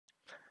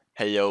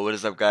Hey yo, what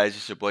is up guys?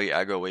 It's your boy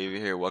Aggro Wavy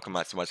here. Welcome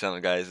back to my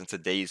channel guys. In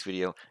today's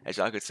video, as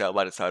y'all could tell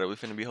by the title, we're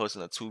finna be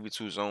hosting a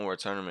 2v2 zone war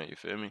tournament, you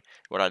feel me?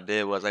 What I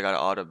did was I got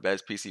all the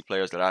best PC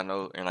players that I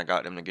know and I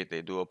got them to get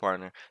their duo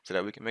partner so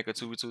that we can make a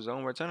 2v2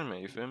 zone war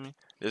tournament, you feel me?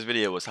 This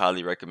video was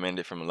highly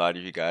recommended from a lot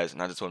of you guys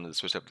and I just wanted to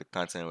switch up the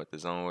content with the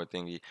zone war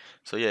thingy.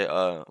 So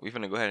yeah, we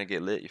finna go ahead and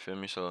get lit, you feel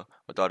me? So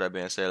with all that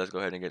being said, let's go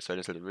ahead and get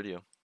started into the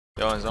video.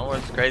 Yo, and zone war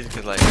is crazy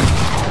because like,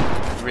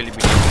 you really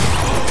be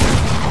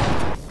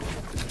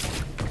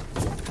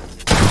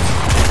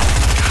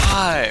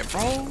God,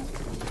 bro.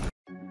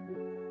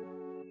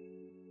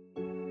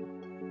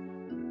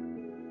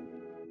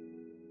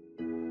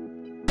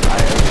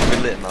 Alright, we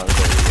lit, man.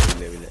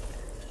 We lit.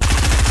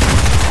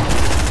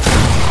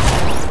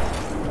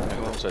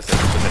 I'm supposed to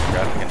put that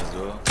graphic in as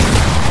well.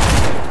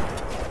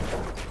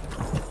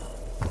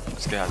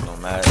 This guy has no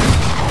match.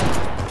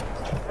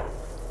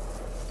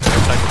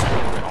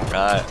 Oh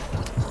god.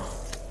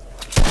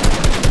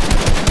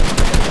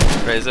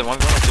 Wait, is it one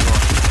going or two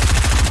going?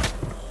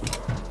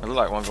 It looks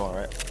like one going,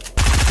 right?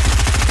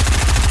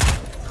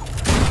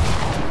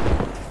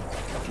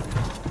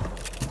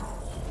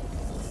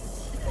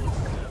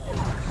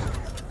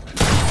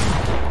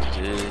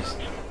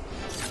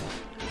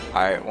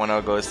 Alright,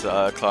 1-0 goes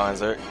to Claw and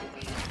Zerk.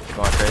 They're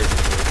going crazy.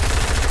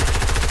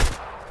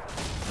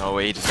 No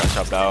way, he just got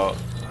chopped out.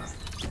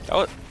 That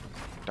was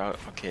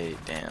okay,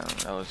 damn.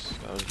 That was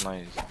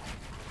nice.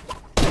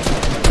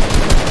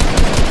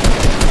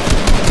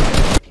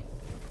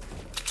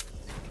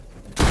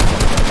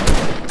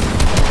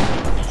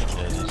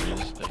 Yeah,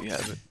 GG's. There you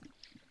have it.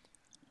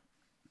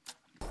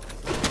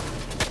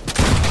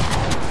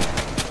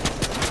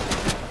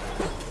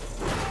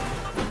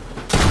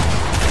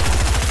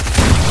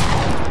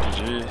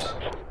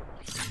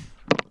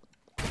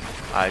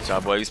 Alright,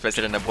 y'all, boy, we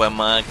special in the boy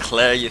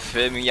Montclair, you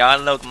feel me? Y'all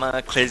know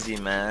Montclair,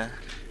 man.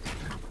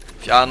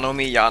 If y'all know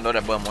me, y'all know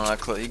that boy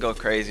Montclair. He go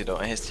crazy though,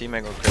 and his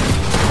teammate go crazy.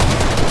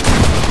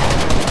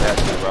 They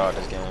actually raw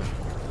this game.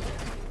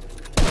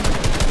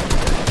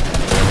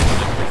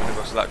 They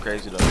go slap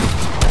crazy though.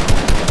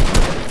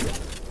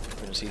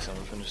 We're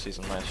finna see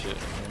some nice shit.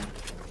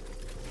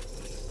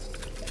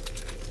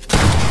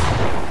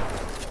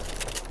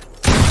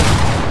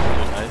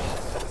 Nice.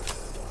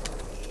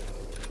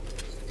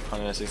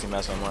 160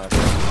 match on my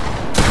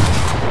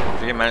if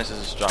you get managed to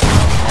just drop down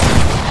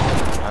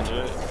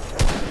 100,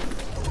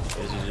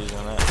 GG's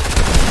on that.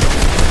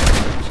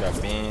 Just got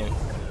beam.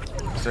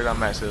 Still got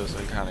max heal, so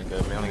he kinda good,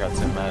 but he only got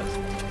 10 mats.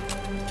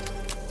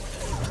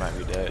 Might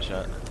be dead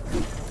shot.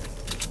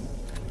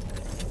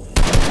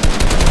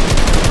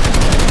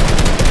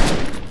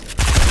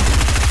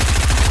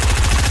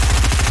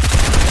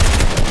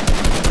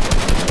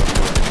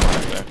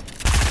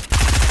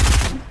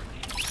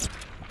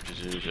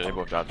 They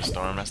both dropped the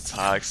storm, that's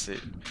toxic.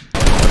 I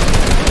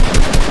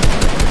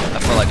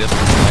feel like this was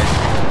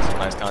some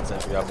nice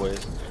content for y'all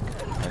boys.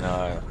 And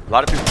a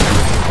lot of people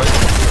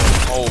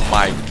oh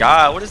my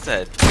god, what is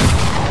that?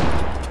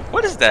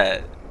 What is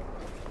that?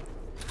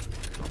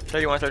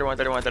 31.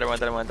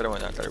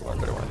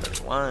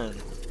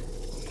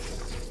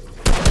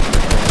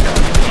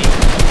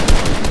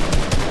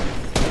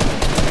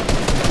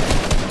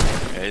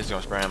 Okay, he's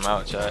gonna spray him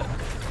out, chat. I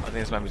think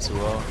this might be too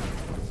low.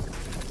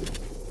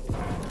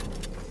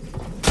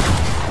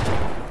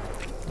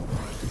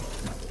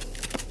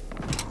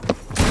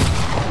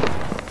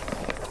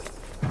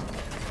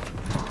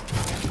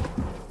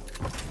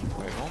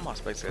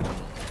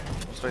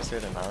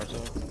 Spectator Naruto?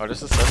 Oh,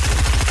 this is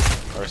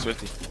Sesame. Or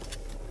Swifty.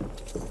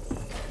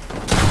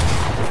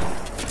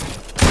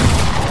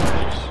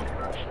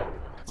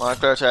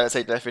 Montclair tried to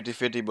take that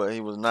 50-50, but he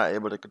was not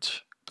able to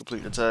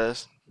complete the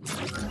task.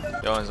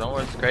 Yo, and zone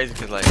war is crazy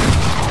because, like,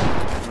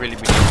 you really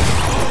be.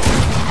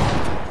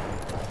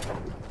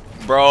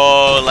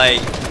 Bro,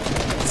 like,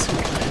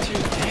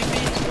 200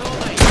 damage, bro.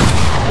 Like,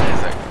 that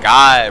is a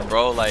god,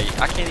 bro. Like,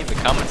 I can't even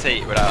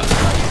commentate without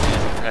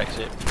using that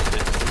shit.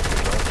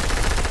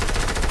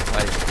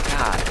 Like,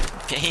 god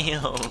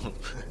damn.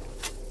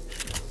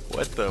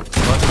 What the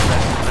fuck is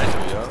that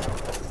special, yo?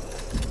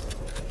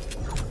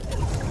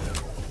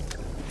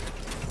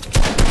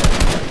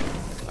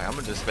 Like, I'm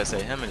gonna just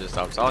spectate him and just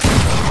stop talking, bro.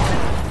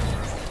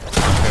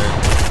 Okay.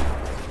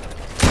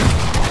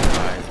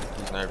 Alright,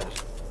 he's nervous.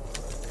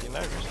 He's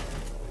nervous.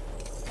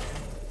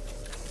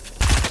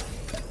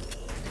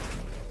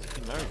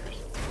 He's nervous.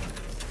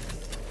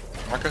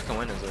 Marcus can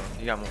win this though.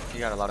 He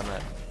got a lot of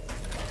mats.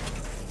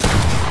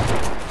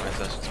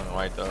 That's just on the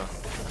white though.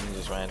 He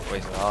just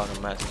wasted all the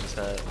mats he just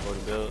had. 40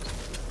 builds.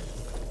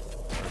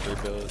 Or 3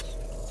 builds.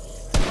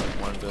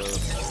 1 build.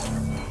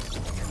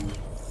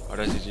 Oh,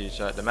 that's GG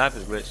shot. The map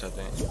is glitched, I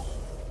think.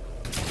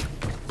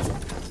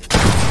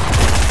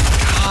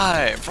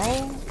 God, bro!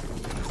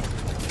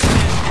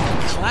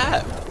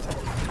 Clap!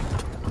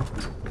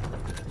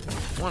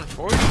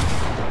 140?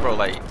 Bro,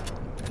 like.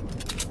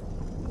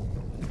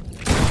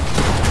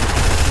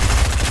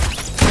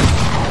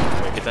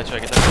 Wait, get that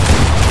check, get that check.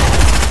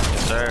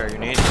 Yes, sir, you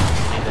need it.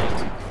 You need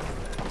it.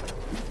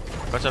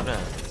 What's up then?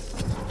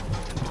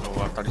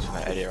 Oh, I thought he was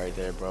gonna edit right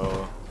there,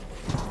 bro.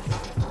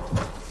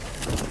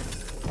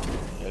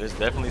 Yeah, this is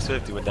definitely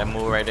Swifty with that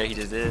move right there he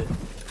just did.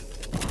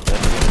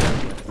 Definitely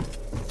Swifty.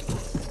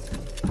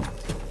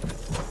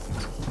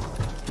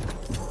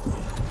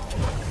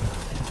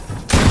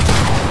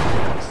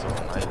 That's so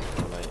nice,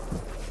 bro. Like,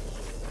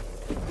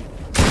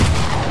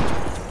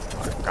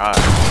 oh my god.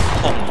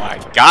 Oh my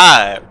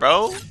god, bro.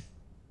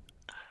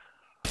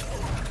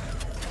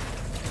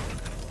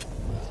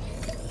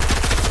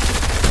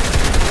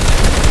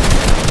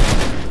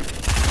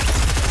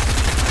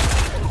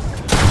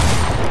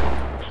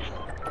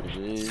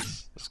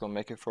 GG's. Let's go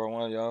make it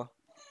 4-1, y'all.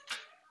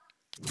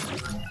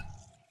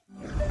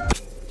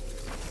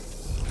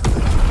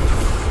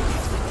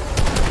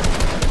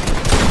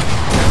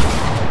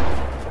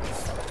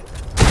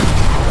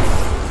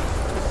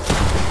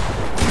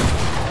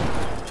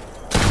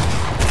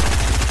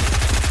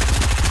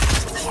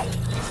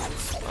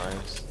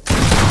 Nice.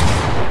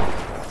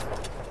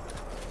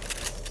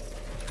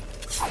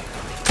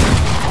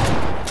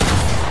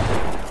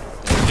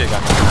 This kid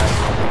got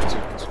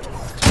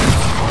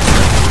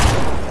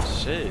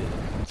shit.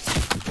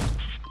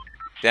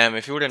 Damn,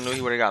 if he would have knew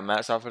he would have got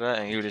mats off of that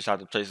and he would have tried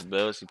to place his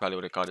bills, he probably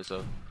would have caught it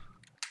up.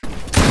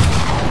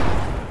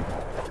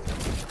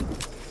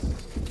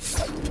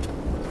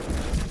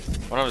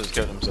 One of them just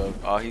killed himself.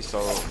 Oh, he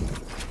sold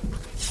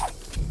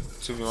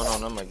 2v1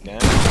 on them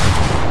again.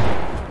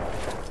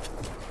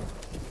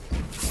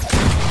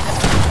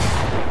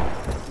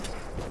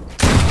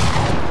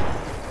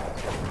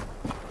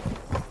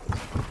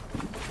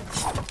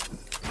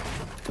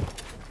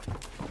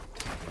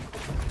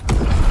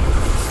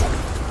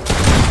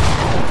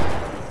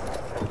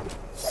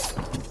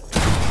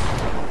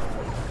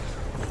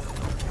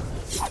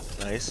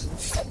 Nice.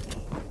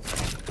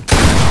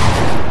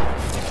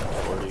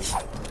 40.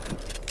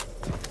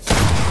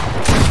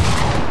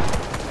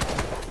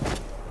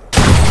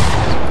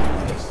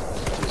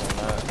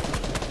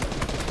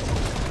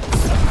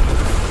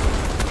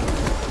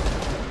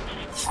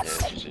 Yeah,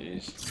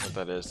 GG's. What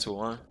that is,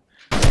 2-1.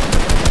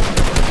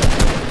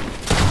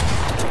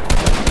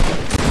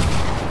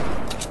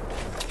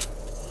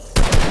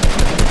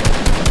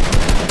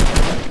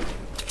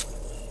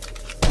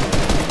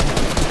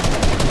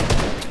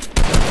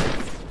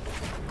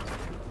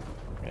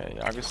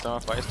 I can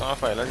start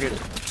fight, let's get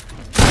it.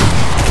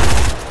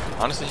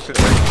 Honestly, you should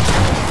have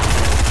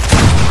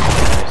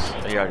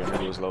waited. He already knew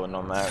he was low with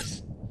no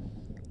max.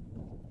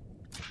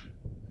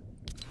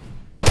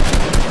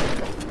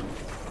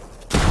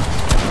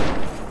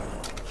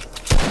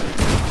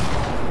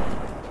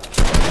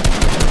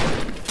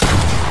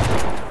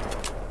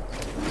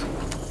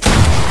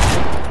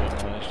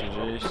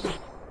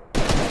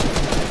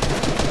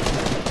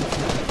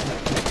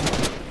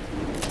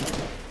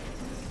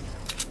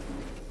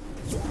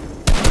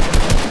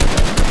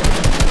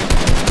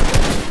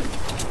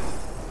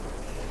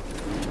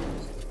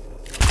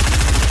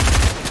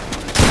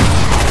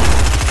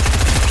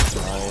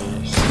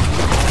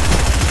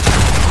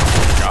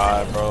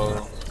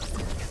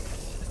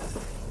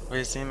 What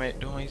his teammate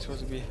doing? He's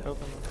supposed to be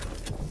helping him.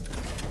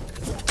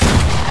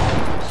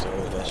 So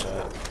that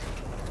shot.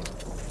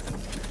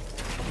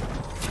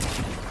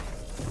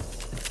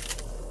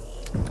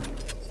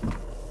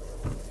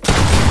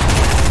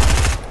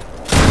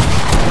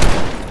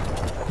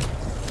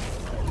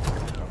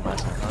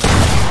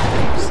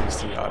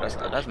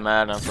 Oh, that's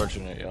mad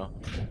unfortunate, yo.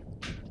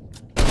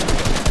 Damn,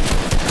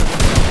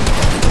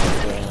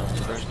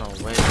 so there's no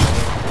way, bro.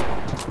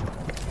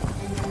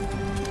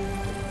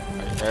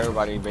 Like,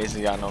 everybody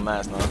basically got no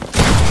mask now.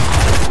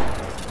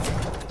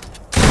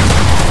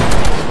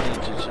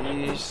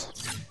 GG's.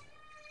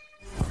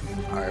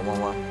 Alright,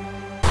 1-1.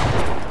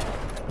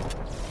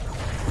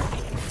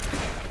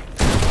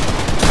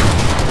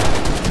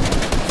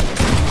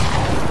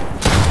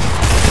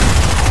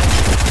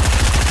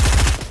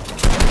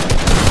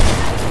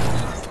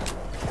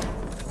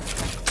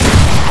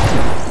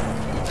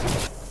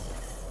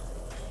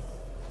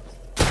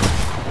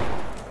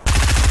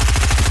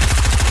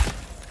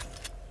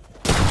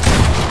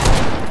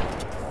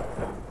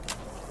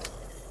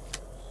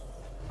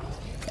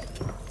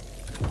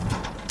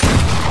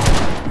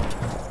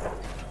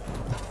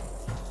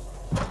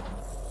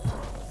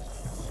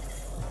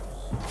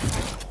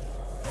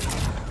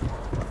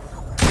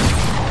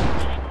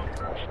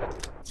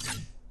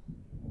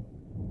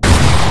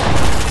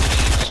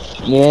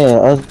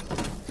 Yeah,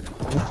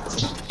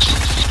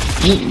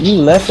 you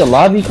left the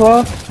lobby,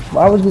 Claw?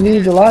 Why would you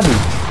leave the lobby?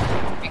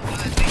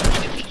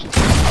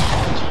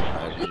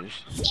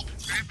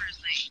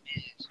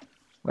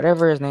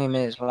 Whatever his name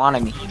is,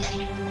 wanted me.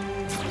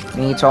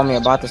 And he told me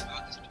about this.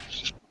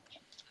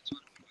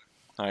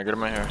 Alright, get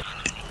him in here.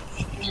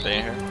 Stay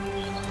in here.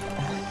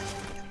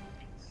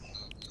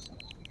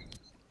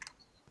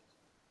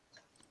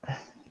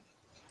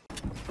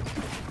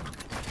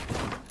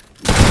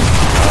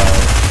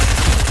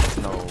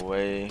 No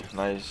way.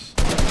 Nice.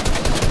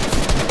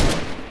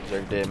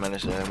 Jerk did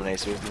manage to eliminate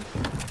Swifty.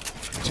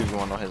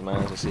 2v1 on his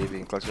mans. Let's see if he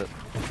can clutch up.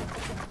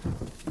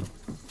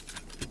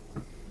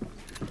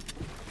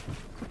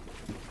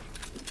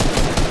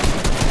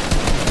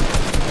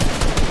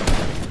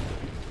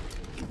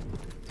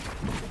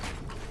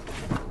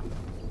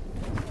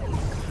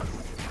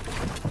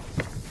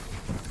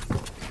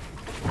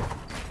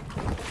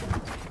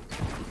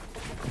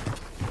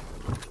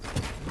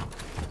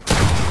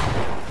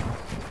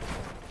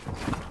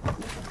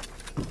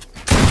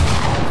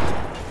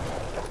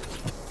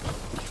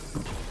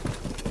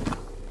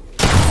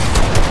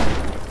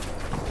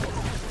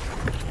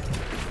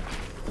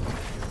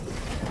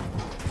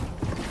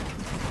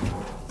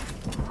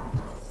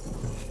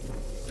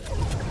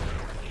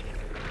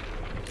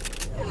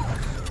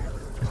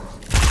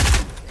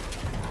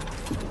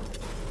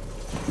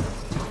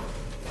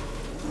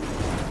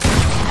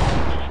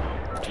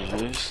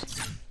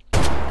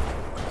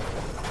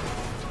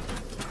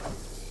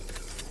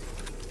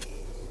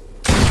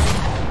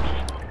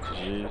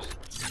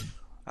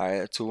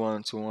 Alright,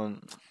 2-1, 2-1.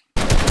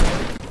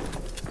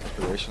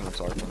 Inspirational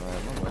talking,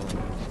 man. No way.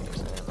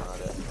 Saying all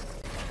that.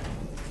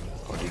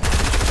 Oh, dude.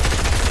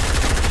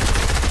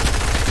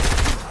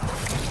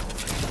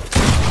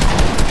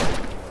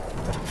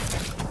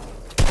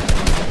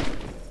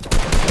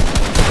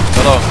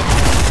 Hello.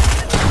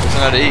 What's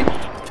another to eat?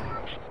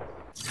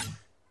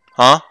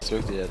 Huh?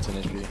 60 at 10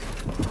 HP.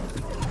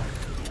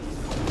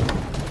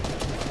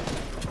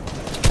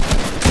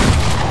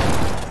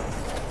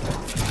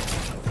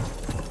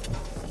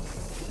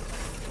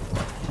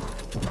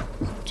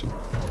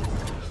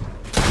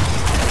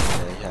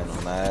 Yeah, he had no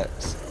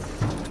mats.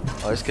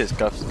 Oh, this kid's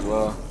cuffed as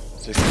well.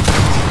 60.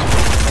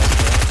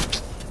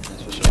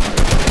 That's for sure.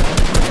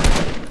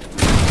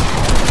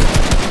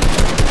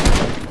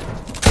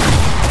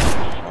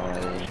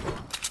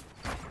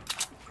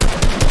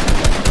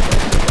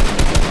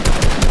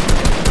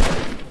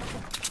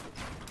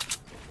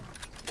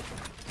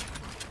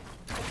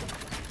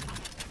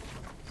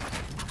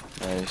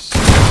 Nice.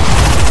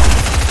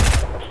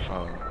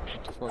 Oh,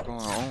 what the fuck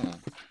going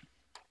on?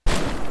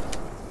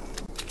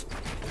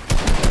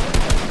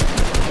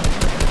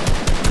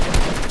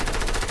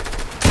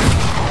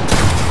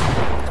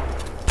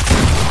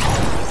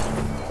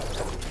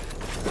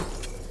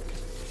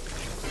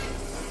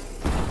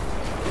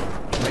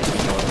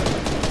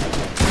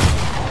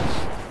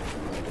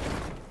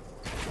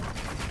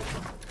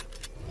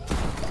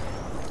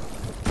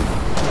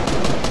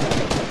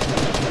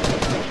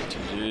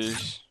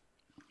 GG's.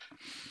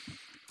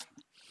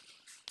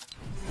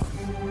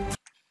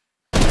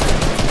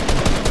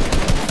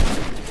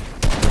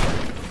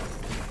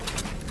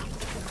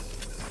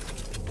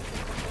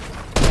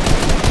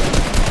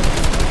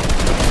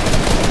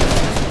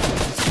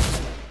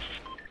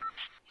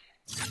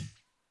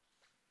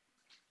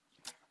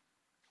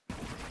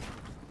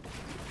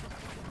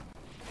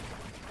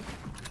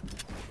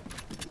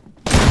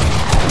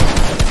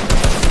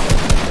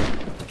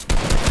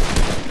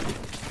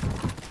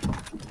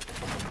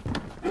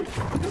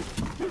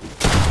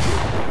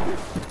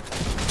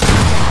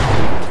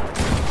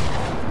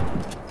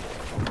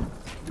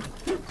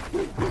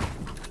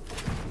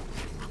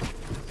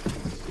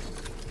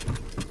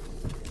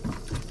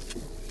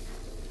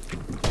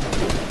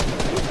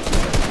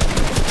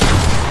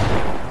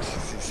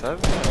 What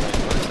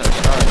is that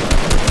shot, man?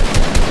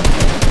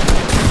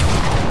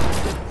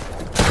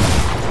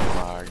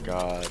 Oh my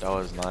god, that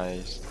was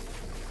nice.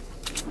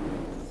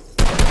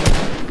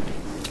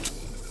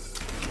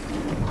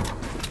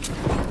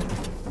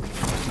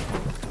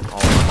 Oh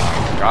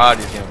my god,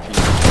 he's getting beat.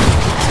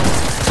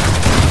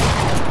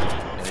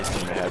 And his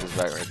teammate had his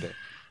back right there.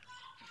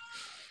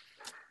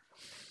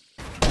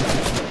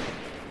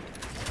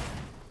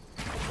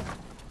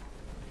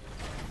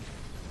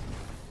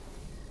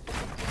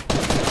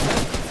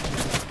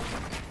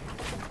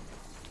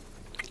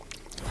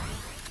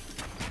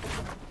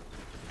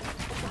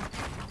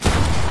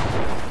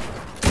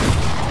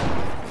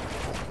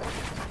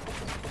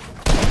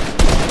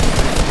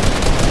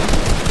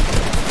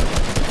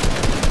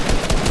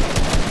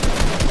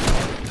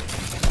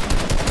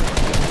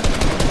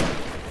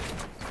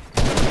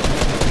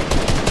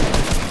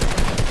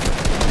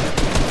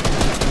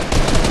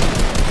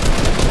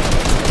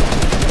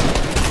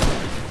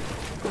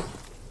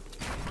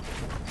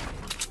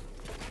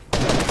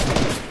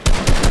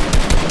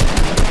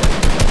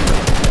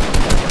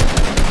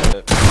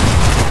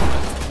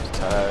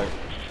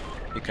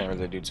 He couldn't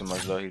really do too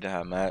much though. He didn't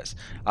have mats.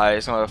 Alright,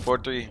 it's on a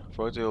 4-3.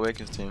 4-3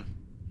 Awakens team.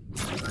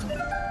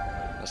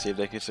 Let's see if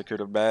they can secure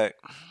the bag.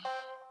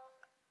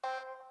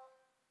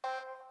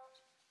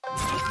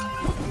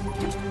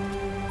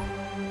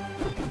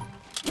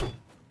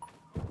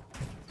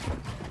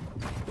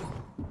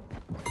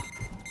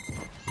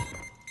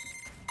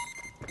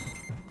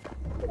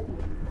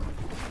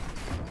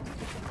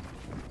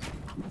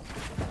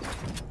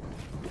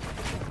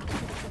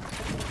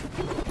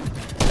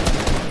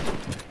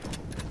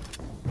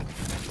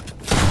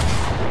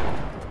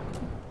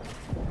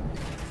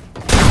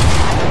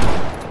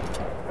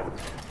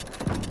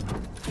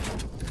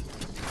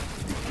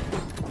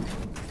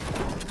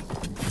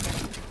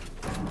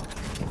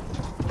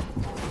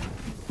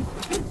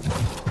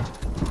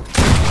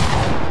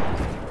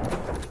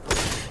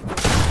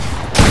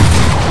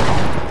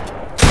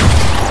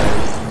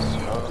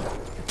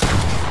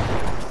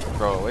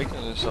 Bro,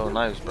 Awakens is so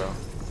nice, bro.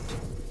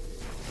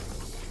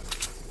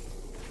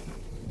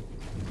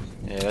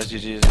 Yeah, that's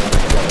GG's.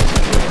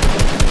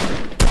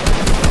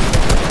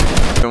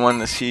 Been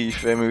wanting to see, you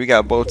feel me? We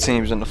got both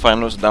teams in the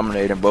finals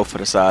dominating both of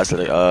the sides of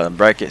the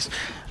brackets.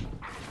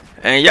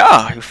 And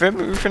yeah, you feel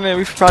me? We probably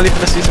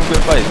finna see some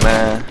good fights,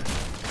 man.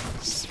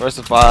 First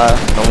of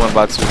 5, no one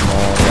by 2,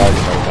 man. Y'all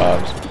already know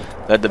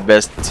vibes. Let the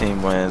best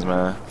team wins,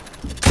 man.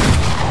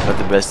 Let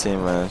the best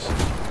team wins.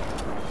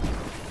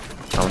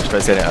 I'm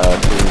spectating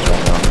Cruz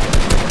right now.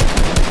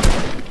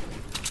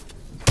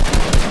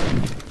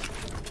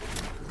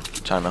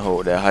 Trying to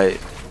hold that height.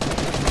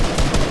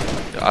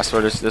 I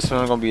swear this one's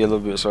gonna be a little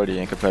bit swordy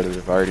and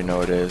competitive. I already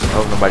know it is. I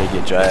hope nobody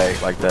get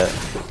dragged like that.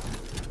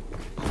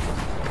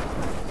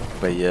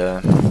 But yeah,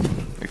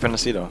 we finna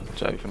see though.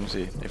 Chat, we finna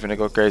see. They finna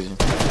go crazy.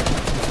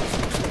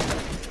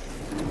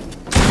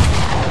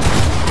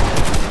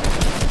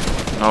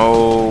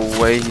 No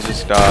way, he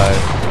just died.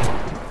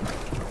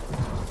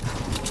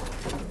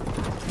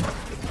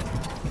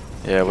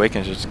 Yeah, we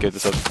can just get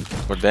this up.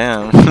 But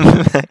damn.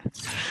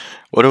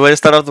 What a way to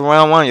start off the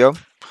round one, yo.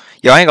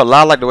 Yo, I ain't gonna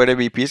lie, I like the way they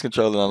be piece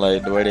controlling and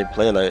like the way they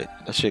play, like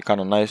that shit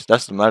kinda nice.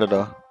 That's the matter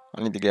though.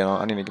 I need to get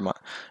on. I need to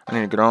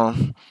get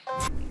on.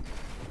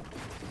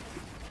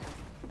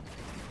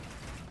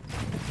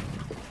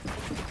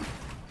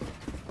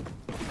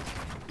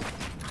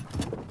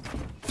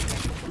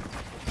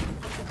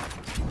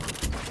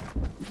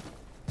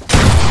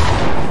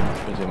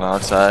 Getting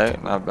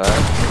outside, not bad.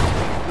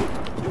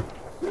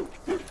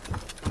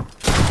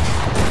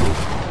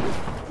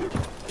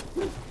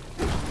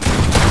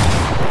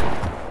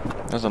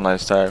 That's a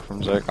nice tag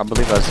from Zach. I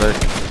believe that's Zach.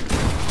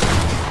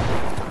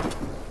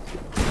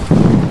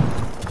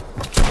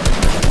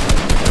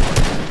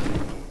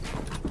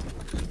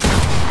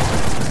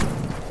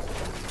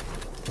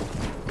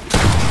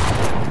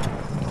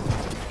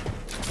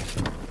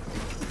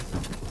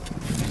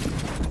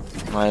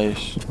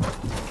 Nice.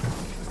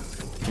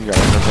 You got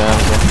the damn.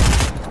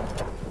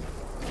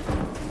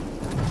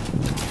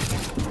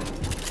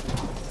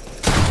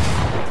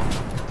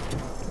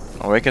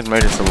 Awakens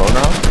made it to low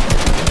now.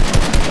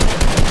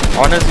 I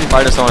wonder if he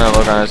fighting someone at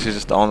low ground, he's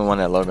just the only one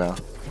at low ground.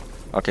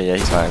 Okay, yeah,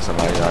 he's fighting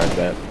somebody already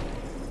dead.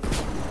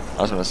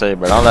 I was gonna say,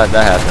 but don't let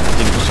that happen.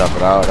 He can just chop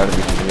it out, that'd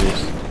be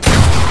confused.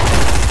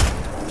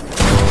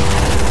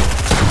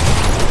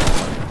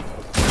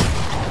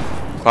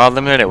 Cloud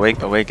eliminated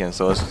Awaken,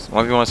 so it's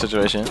 1v1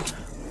 situation.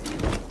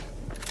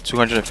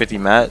 250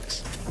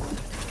 mats.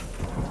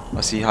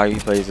 Let's see how he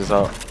plays this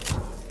out.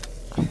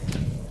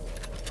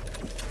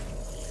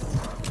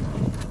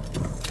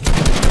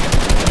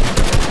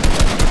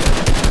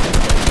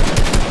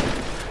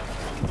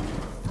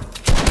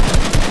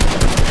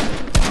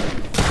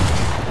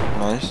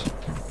 Nice.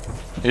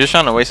 He's just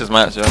trying to waste his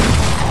mats, yo.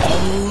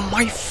 Oh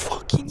my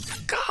fucking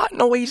god!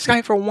 No way, he just got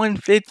hit for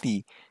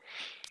 150.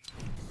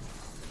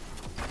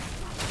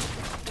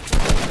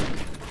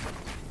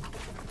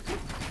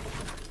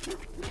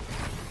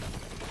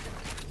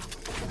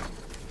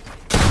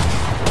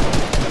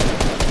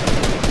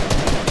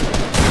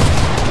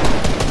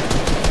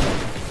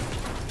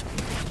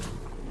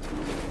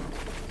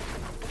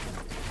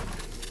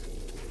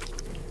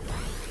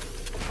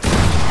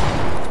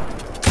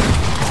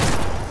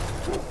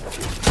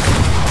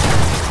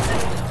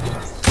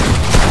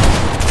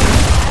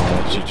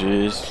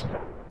 GG's.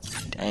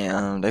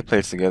 Damn, they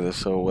played together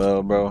so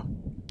well, bro.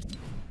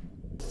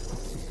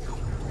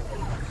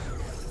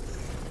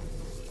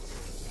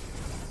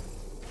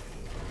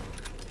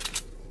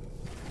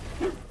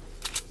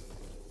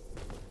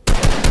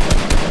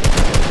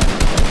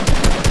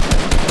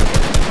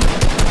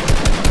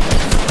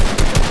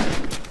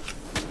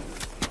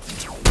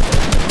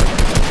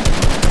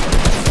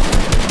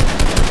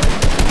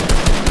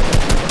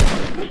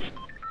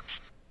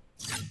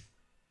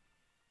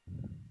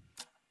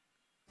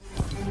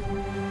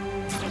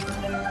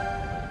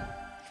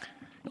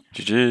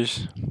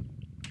 GG's.